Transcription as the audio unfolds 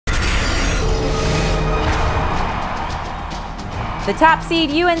The top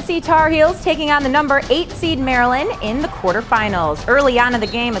seed UNC Tar Heels taking on the number 8 seed Maryland in the quarterfinals. Early on in the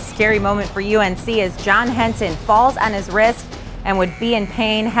game, a scary moment for UNC as John Henson falls on his wrist and would be in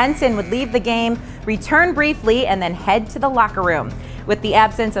pain. Henson would leave the game, return briefly, and then head to the locker room. With the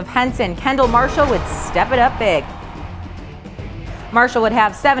absence of Henson, Kendall Marshall would step it up big. Marshall would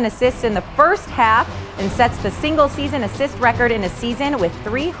have 7 assists in the first half and sets the single-season assist record in a season with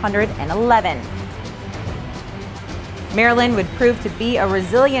 311. Maryland would prove to be a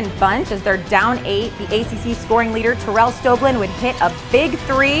resilient bunch as they're down 8. The ACC scoring leader Terrell Stoglin would hit a big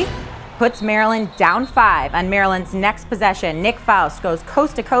 3, puts Maryland down 5. On Maryland's next possession, Nick Faust goes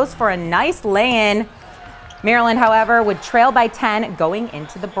coast to coast for a nice lay-in. Maryland, however, would trail by 10 going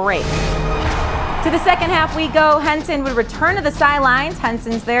into the break. To the second half we go. Henson would return to the sidelines.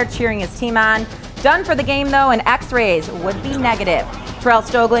 Henson's there cheering his team on. Done for the game though, and X-rays would be negative. Terrell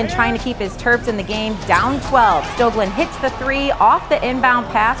Stoglin trying to keep his Terps in the game, down 12. Stoglin hits the 3 off the inbound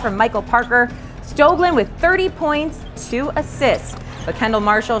pass from Michael Parker. Stoglin with 30 points, 2 assists. But Kendall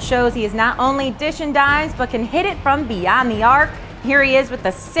Marshall shows he is not only dish and dives, but can hit it from beyond the arc. Here he is with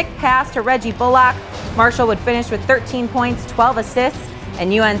the sick pass to Reggie Bullock. Marshall would finish with 13 points, 12 assists,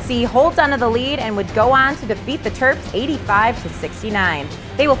 and UNC holds onto the lead and would go on to defeat the Terps 85-69.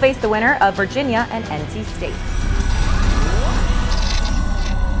 They will face the winner of Virginia and NC State.